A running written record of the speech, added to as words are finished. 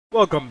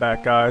Welcome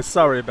back, guys.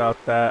 Sorry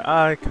about that.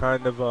 I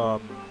kind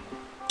of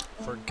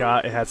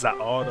forgot it has that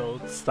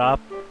auto stop,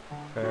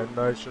 and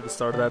I should have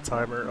started that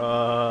timer.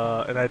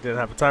 And I didn't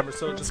have a timer,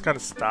 so it just kind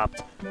of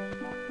stopped.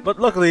 But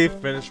luckily,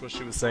 finished what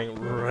she was saying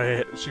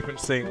right. She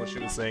finished saying what she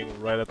was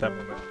saying right at that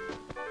moment.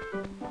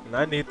 And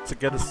I need to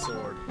get a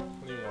sword.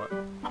 What do you want?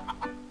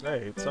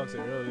 Hey, it sucks.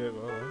 Really.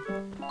 Well,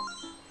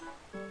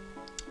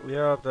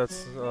 yeah,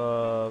 that's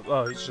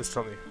oh, he's just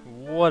telling me.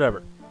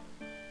 Whatever.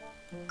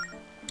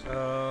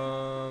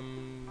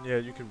 Yeah,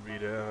 you can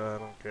read it. I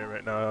don't care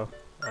right now.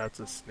 I have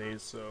to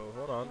sneeze, so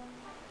hold on.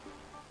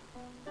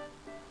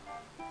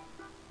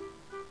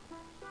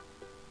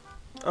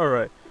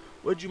 Alright.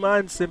 Would you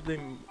mind simply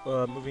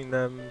moving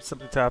them?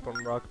 Simply tap on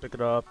rock, pick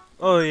it up.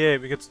 Oh, yeah,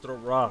 we get to throw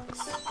rocks.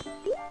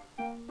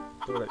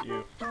 Throw it at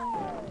you. Can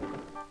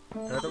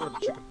I throw it at the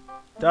chicken?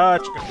 Die,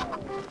 chicken!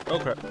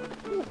 Okay.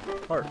 Ooh,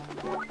 heart.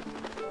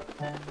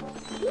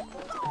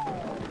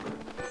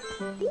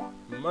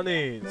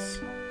 Monies!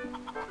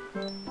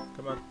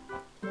 Come on.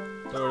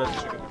 Throw it at the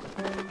chicken.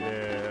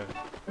 Yeah.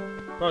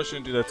 Probably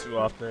shouldn't do that too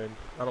often.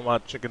 I don't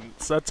want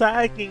chickens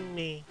attacking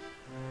me.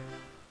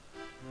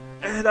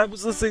 And I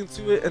was listening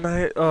to it, and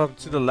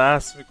to the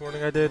last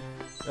recording I did,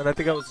 and I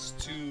think I was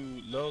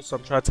too low, so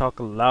I'm trying to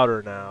talk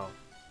louder now.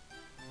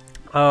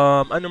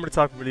 I normally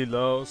talk really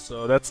low,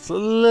 so that's a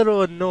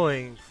little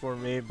annoying for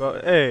me,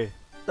 but hey,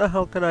 the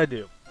hell can I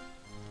do?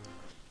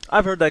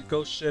 I've heard that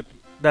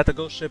the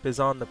ghost ship is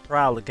on the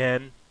prowl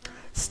again,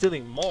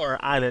 stealing more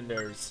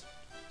islanders.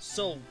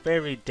 So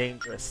very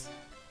dangerous.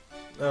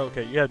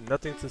 Okay, you have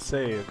nothing to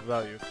say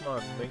about you. Come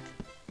on, Link.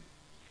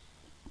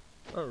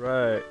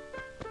 Alright.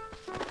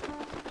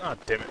 Ah,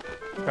 damn it.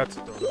 Forgot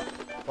to throw them.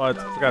 Well, I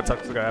forgot to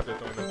talk to the guy after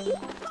throwing them.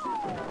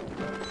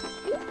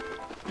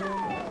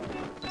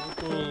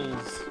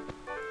 Noodles.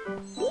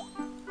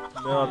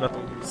 No, I'm not the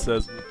one who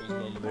says noodles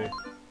normally.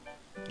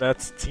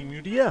 That's Team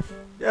UDF.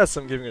 Yes,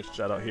 I'm giving a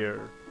shout out here.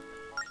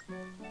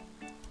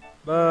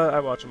 But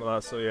I watch him a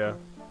lot, so yeah.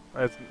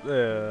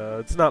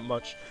 It's not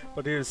much,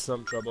 but here's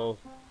some trouble.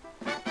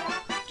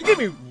 You gave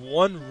me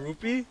 1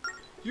 rupee?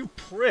 You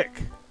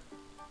prick!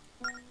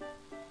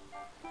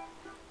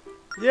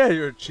 Yeah,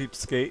 you're a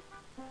cheapskate.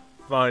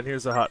 Fine,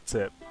 here's a hot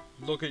tip.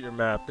 Look at your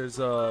map. There's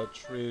a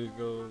tree.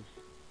 Go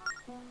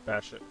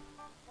bash it.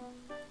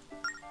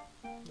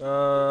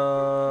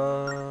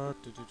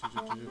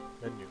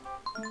 Menu.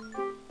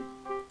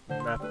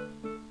 Map.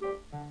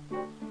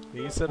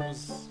 He said it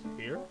was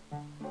here?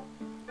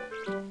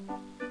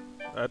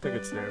 I think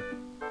it's there.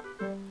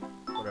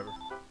 Whatever.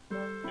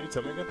 Can you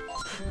tell me again?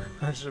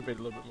 I should have paid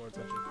a little bit more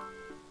attention.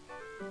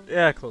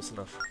 Yeah, close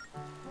enough.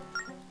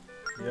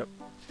 Yep.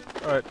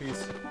 Alright,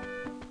 peace.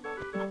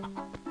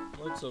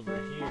 What's over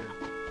here?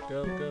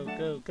 Go, go,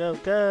 go, go,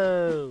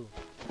 go!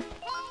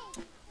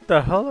 What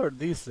the hell are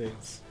these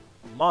things?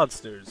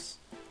 Monsters.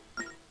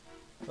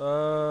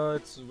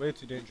 It's way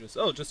too dangerous.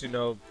 Oh, just so you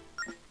know,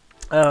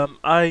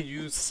 I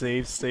use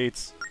save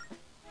states.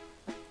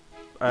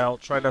 I'll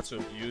try not to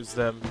abuse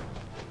them.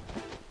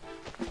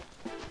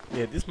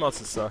 Yeah, these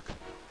monsters suck.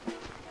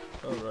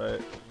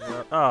 Alright.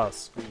 Ah,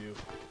 screw you.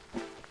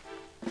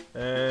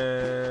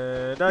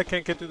 And I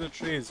can't get through the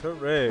trees.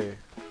 Hooray.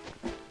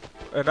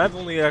 And I've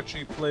only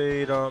actually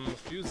played a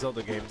few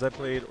Zelda games. I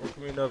played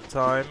Ocarina of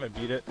Time. I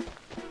beat it.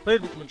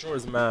 Played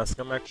Majora's Mask.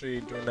 I'm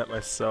actually doing that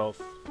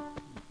myself.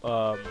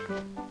 Yeah,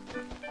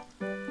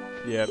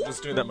 I'm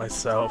just doing that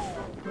myself.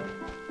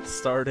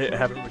 Started,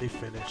 haven't really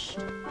finished.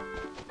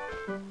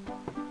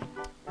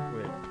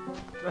 Wait,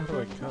 how do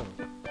I go?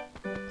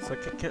 So I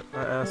can get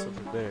my ass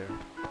over there.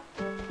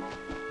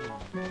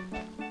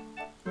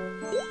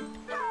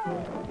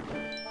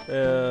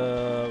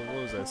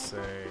 What was I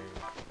saying?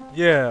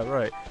 Yeah,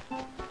 right.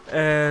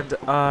 And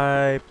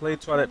I played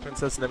Twilight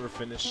Princess, never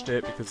finished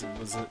it because it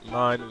wasn't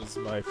mine, it was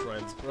my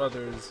friend's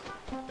brother's.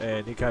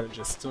 And he kind of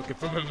just took it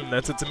from him and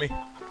lent it to me.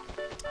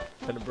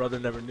 And the brother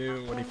never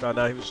knew. When he found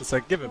out, he was just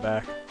like, give it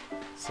back.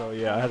 So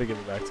yeah, I had to give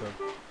it back to him.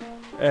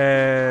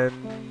 And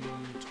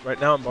right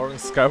now I'm borrowing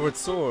Skyward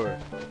Sword.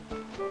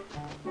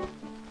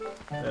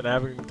 And I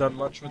haven't done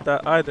much with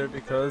that either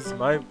because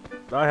I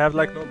have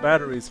like no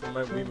batteries for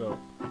my Wiimote.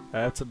 I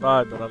have to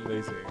buy, but I'm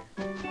lazy.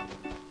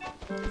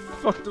 What the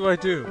fuck do I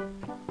do?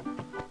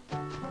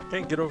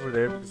 Can't get over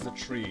there because of the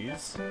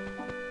trees. Can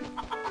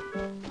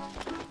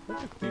I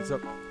pick these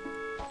up?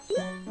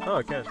 Oh,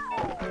 I can.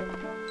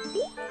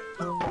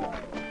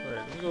 Alright,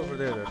 let me go over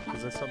there then,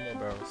 because I saw more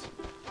barrels.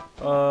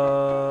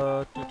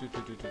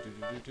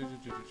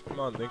 Come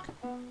on, Link.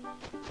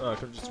 Oh, I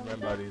could've just ran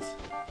by these.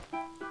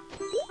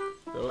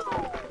 So,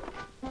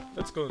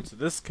 let's go into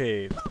this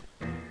cave.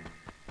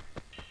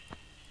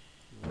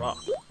 Rock.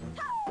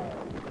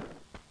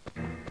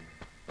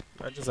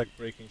 I just like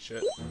breaking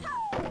shit.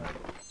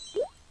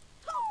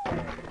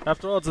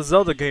 After all, it's a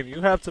Zelda game.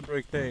 You have to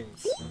break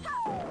things.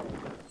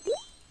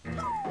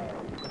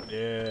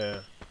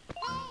 Yeah.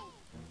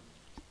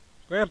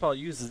 Grandpa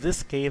uses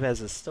this cave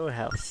as a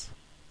storehouse.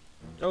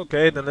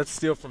 Okay, then let's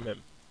steal from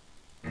him.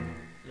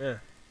 Yeah.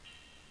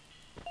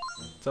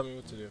 Tell me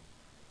what to do.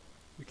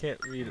 We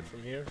can't read it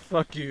from here.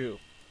 Fuck you.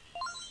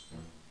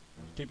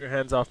 Keep your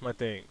hands off my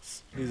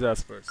things. Please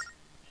ask first.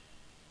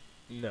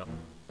 No. Am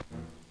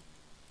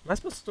I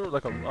supposed to throw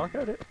like a rock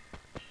at it?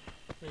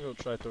 I'm gonna go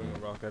try throwing a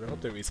rock at it.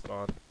 Hope they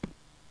respawn.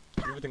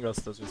 Everything else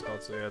does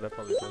respawn, so yeah, that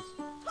probably does.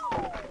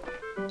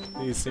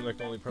 These seem like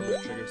the only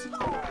permanent triggers.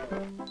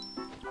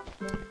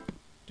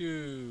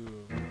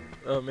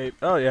 Oh, maybe.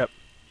 Oh, yeah.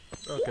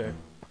 Okay.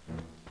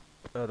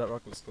 Oh, that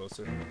rock was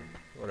closer.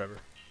 Whatever.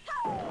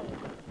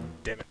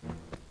 Damn it.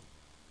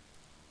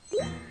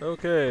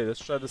 Okay,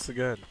 let's try this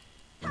again.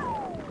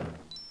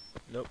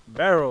 Nope.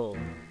 Barrel!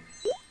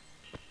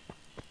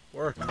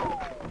 Work.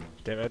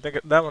 Damn it, I think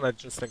that one I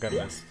just think I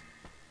missed.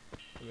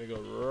 Let me go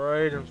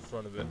right in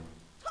front of it.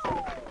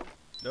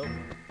 Nope.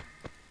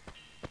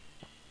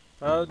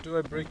 How do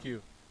I break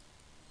you?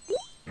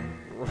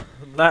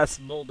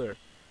 Last boulder.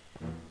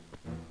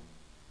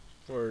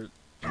 For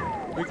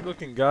weak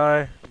looking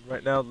guy,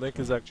 right now Link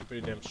is actually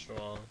pretty damn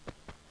strong.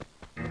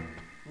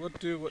 What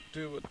do?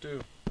 Do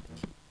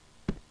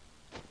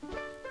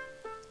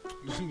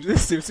they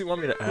seriously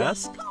want me to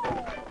ask?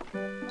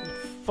 I'm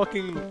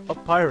fucking a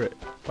pirate.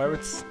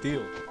 Pirates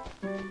steal.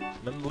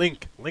 And I'm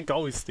Link. Link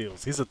always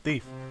steals. He's a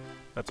thief.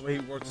 That's why he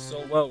works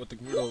so well with the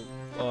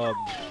Gerudo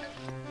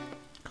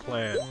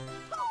clan.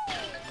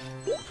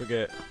 I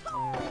forget.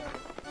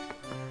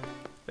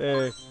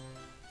 Hey.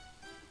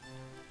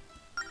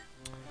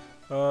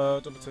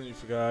 Don't pretend you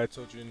forgot. I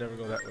told you to never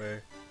go that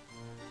way.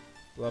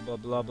 Blah blah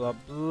blah blah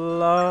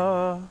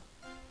blah.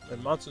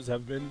 And monsters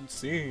have been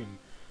seen.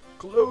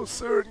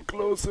 Closer and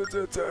closer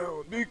to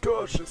town. Be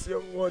cautious,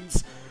 young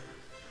ones.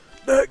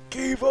 That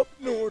cave up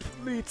north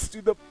leads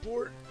to the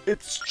port.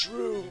 It's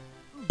true.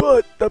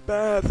 But the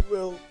path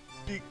will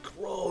be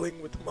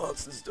crawling with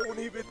monsters. Don't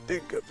even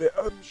think of it.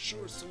 I'm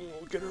sure someone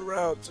will get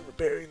around to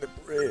repairing the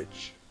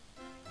bridge.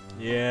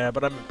 Yeah,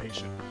 but I'm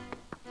impatient.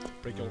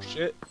 Break your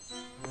shit.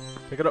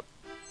 Pick it up.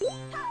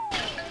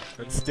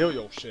 And steal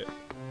your shit.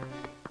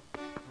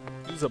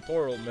 He's a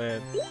poor old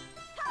man.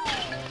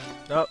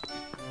 Nope.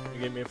 You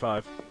gave me a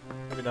 5.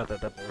 Maybe not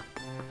that poor.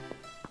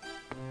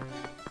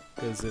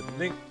 Because in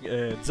Link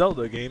and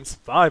Zelda games,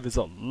 5 is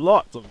a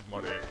lot of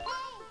money.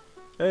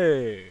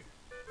 Hey.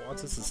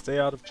 Wants us to stay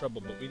out of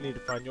trouble, but we need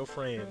to find your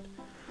friend.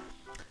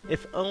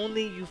 If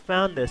only you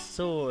found a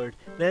sword,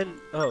 then...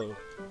 Oh.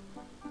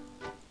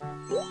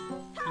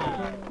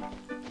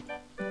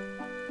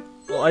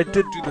 Well, I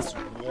did do this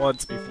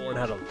once before and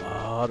had a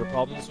lot of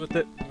problems with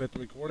it, with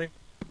recording.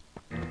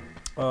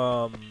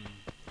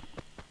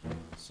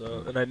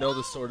 So, and I know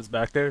the sword is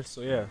back there,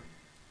 so yeah.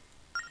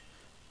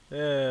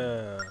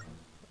 Yeah.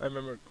 I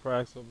remember it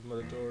cracks open by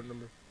the door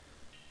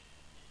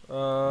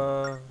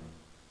number.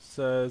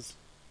 Says...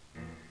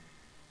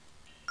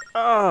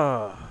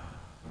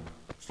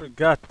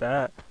 Forgot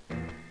that.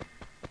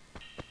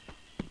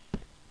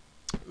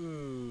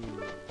 Ooh.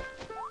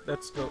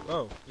 Let's go.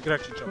 Oh, you can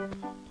actually jump.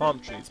 Palm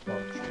trees,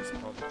 palm trees,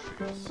 palm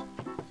trees.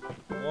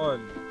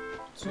 1,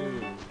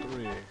 2,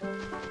 3, 4.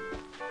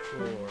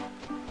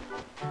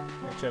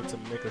 Actually, I have to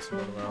make us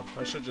run around.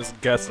 I should just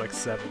guess like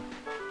 7.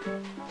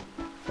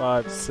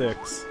 5,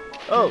 6.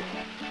 Oh!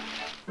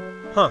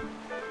 Huh.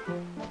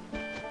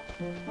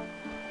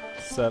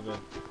 7.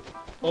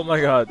 Oh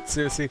my god,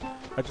 seriously?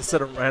 I just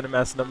said a random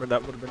ass number,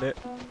 that would have been it.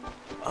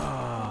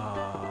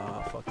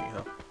 Ah, fucking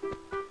hell.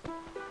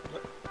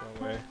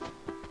 No way.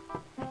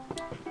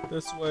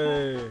 This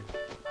way.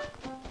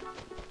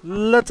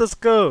 Let us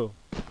go!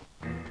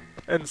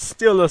 And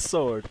steal a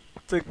sword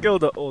to kill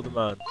the old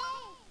man.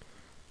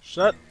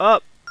 Shut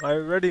up! I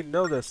already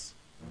know this.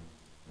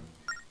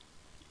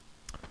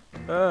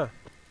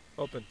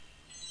 Open.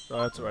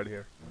 Oh, it's right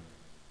here.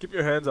 Keep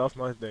your hands off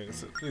my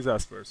things. Please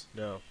ask first.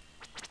 No.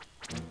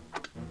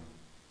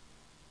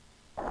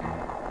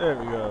 There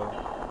we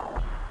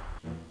go.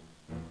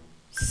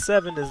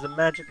 7 is the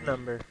magic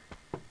number.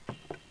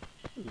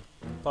 Ooh,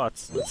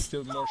 pots. Let's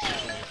steal more shit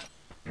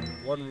from you.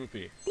 1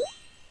 rupee.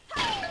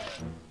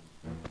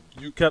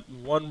 You kept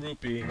 1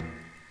 rupee,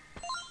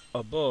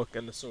 a book,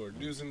 and the sword.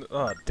 Using the...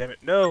 Oh, damn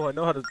it. No, I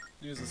know how to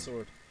use the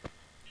sword.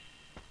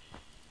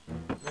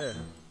 Yeah.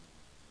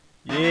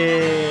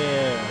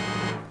 Yeah!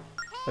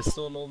 I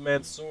stole an old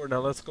man's sword.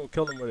 Now let's go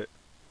kill him with it.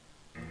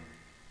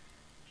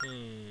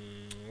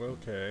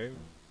 Okay.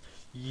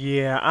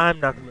 Yeah, I'm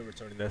not gonna be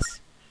returning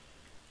this.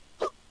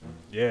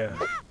 Yeah.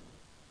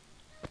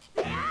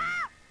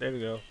 There we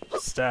go.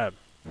 Stab.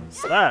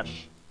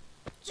 Slash.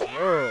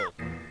 Swirl.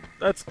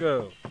 Let's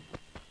go.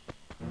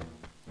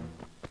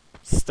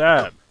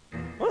 Stab.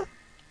 What?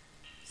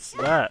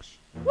 Slash.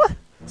 What?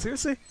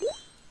 Seriously?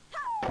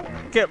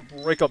 You can't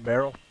break a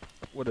barrel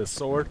with a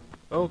sword?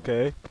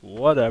 Okay.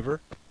 Whatever.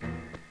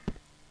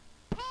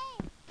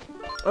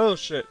 Oh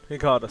shit. He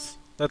caught us.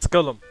 Let's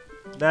kill him.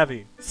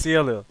 Navi.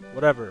 Cielo.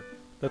 Whatever.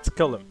 Let's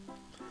kill him.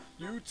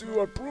 You two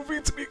are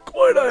proving to be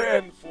quite a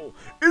handful.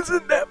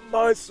 Isn't that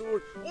my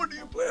sword? What do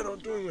you plan on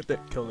doing with it?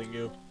 Killing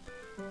you.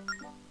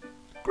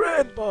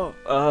 Grandpa!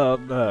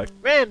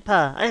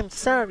 Grandpa, I'm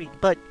sorry,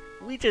 but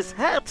we just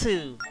have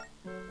to.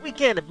 We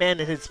can't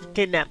abandon his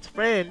kidnapped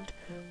friend.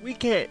 We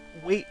can't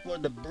wait for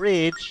the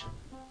bridge.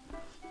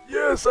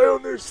 Yes, I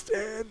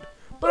understand,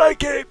 but I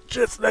can't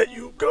just let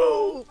you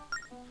go.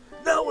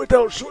 Not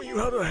without showing you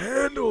how to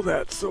handle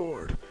that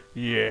sword.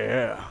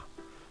 Yeah.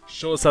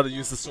 Show us how to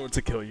use the sword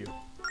to kill you.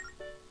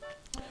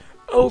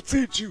 I'll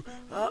teach you.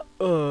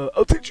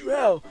 I'll teach you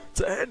how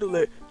to handle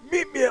it.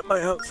 Meet me at my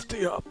house,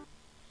 Diop.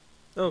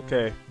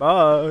 Okay,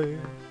 bye.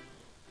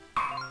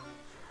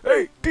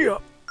 Hey,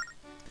 Diop.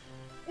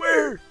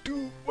 Where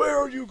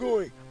are you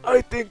going?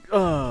 I think,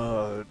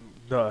 the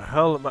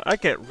hell am I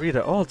can't read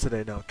at all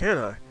today now, can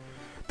I?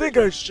 Think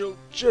I show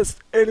just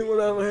anyone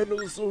how to handle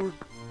the sword?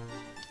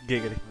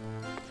 Giggity.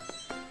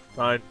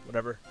 Fine,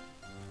 whatever.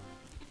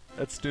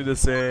 Let's do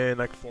this in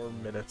like 4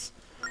 minutes.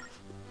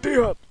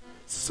 Diop,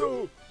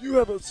 so you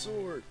have a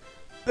sword.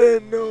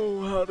 Then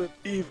know how to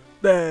even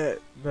that.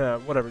 Nah,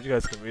 whatever, you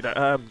guys can read.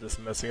 I'm just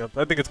messing up.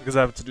 I think it's because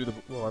I have to do the,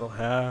 well, I don't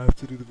have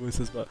to do the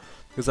voices, but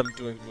because I'm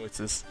doing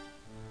voices.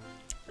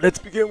 Let's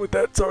begin with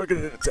that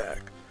targeted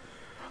attack.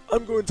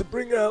 I'm going to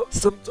bring out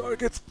some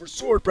targets for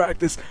sword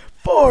practice,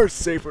 far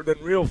safer than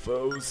real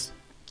foes.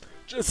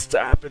 Just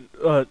tap and,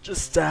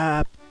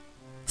 attack,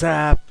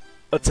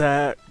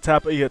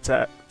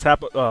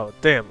 oh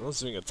damn, I was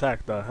doing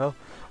attack, the hell.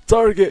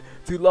 Target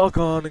to lock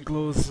on and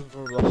close and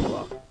blah blah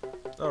blah.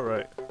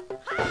 Alright.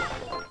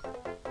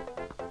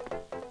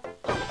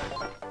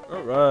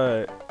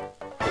 Alright.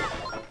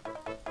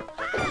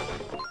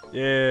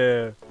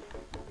 Yeah.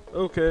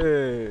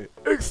 Okay.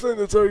 Excellent,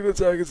 the target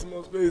attack is the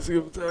most basic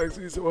of attacks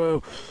used a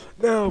while.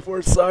 Now for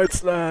a side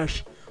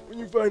slash. When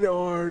you find it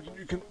hard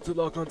to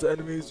lock onto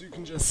enemies, you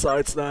can just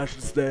side slash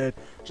instead.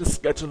 Just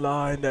sketch a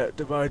line that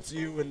divides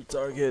you and the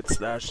target,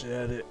 slash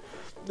at it.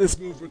 This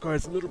move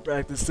requires a little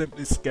practice,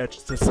 simply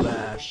sketch to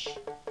slash.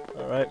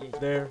 Alright, move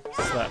there,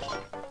 slash.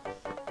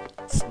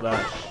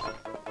 Slash.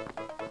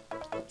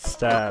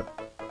 Stab.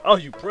 Oh,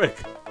 you prick!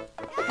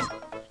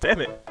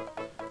 Damn it!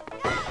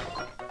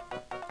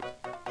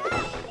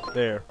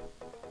 There.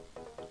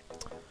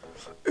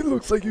 It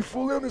looks like you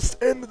fully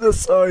understand the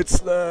side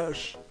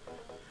slash.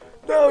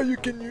 Now you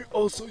can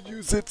also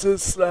use it to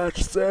slash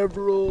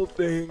several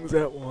things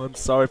at once.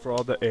 Sorry for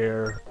all the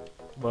air,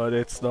 but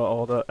it's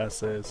all the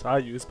S's. I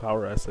use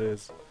power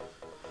S's.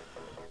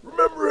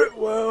 Remember it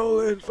well,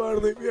 and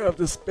finally we have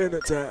the spin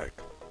attack.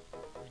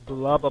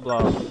 Blah blah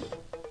blah.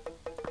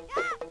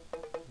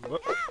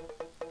 What?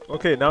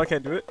 Okay, now I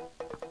can't do it.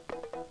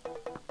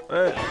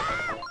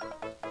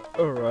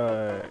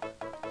 Alright.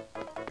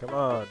 Come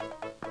on.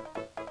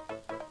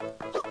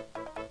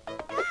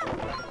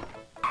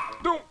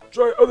 Don't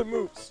try other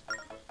moves.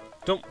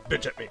 Don't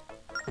bitch at me.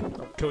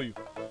 I'll kill you.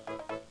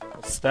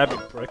 I'll stab you,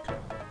 prick.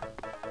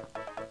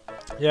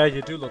 Yeah,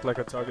 you do look like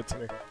a target to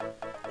me.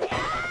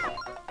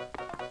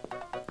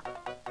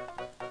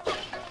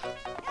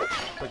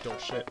 But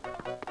don't shit.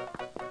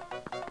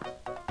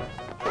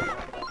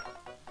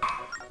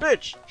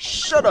 Bitch!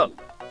 Shut up!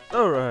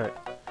 Alright.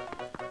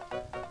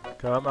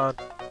 Come on.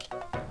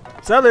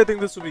 Sadly, I think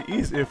this would be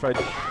easier if I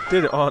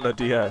did it on a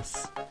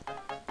DS.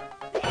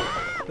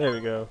 There we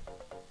go.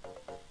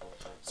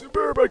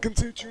 Superb, I can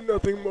teach you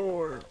nothing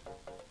more.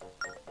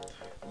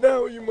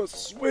 Now you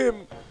must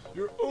swim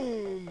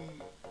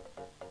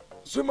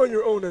on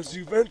your own as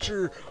you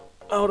venture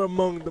out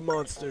among the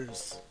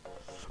monsters.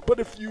 But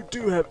if you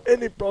do have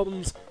any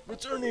problems,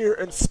 return here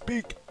and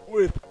speak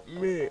with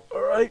me,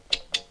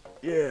 alright?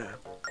 Yeah.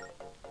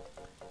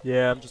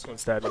 Yeah, I'm just gonna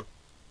stab you.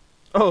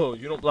 Oh,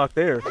 you don't block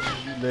there.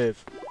 You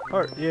live.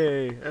 Heart,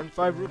 yay, and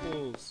 5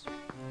 rupees.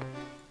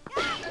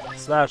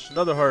 Slash,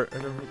 another heart,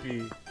 and a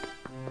rupee.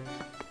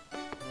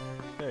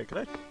 Hey, can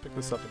I pick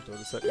this up and throw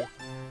this at you?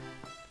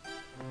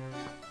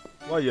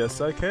 Why,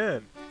 yes, I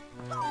can.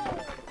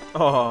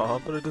 Aw,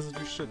 but it doesn't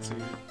do shit to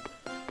you.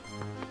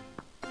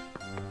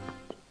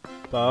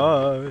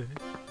 Bye.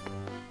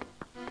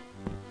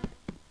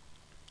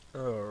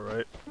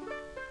 Alright.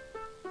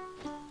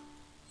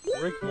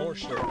 Break more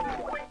shit.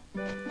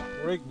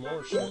 Break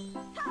more shit.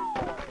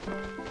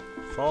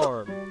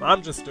 Farm.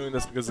 I'm just doing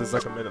this because there's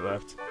like a minute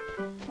left.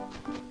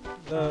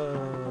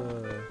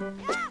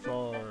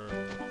 Farm.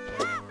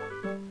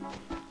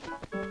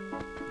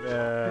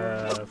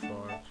 Yeah,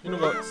 farm. You know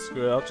what?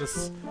 Screw it. I'll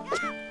just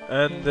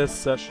end this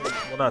session.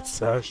 Well, not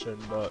session,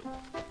 but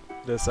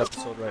this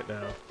episode right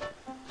now.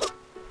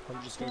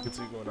 I'm just gonna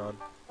continue going on.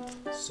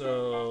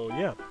 So,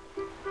 yeah.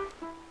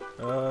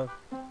 No.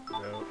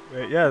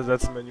 Wait, yeah,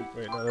 that's the menu.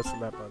 Wait, no, that's the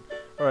map on.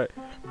 Alright.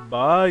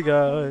 Bye,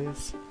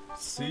 guys.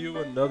 See you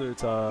another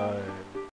time.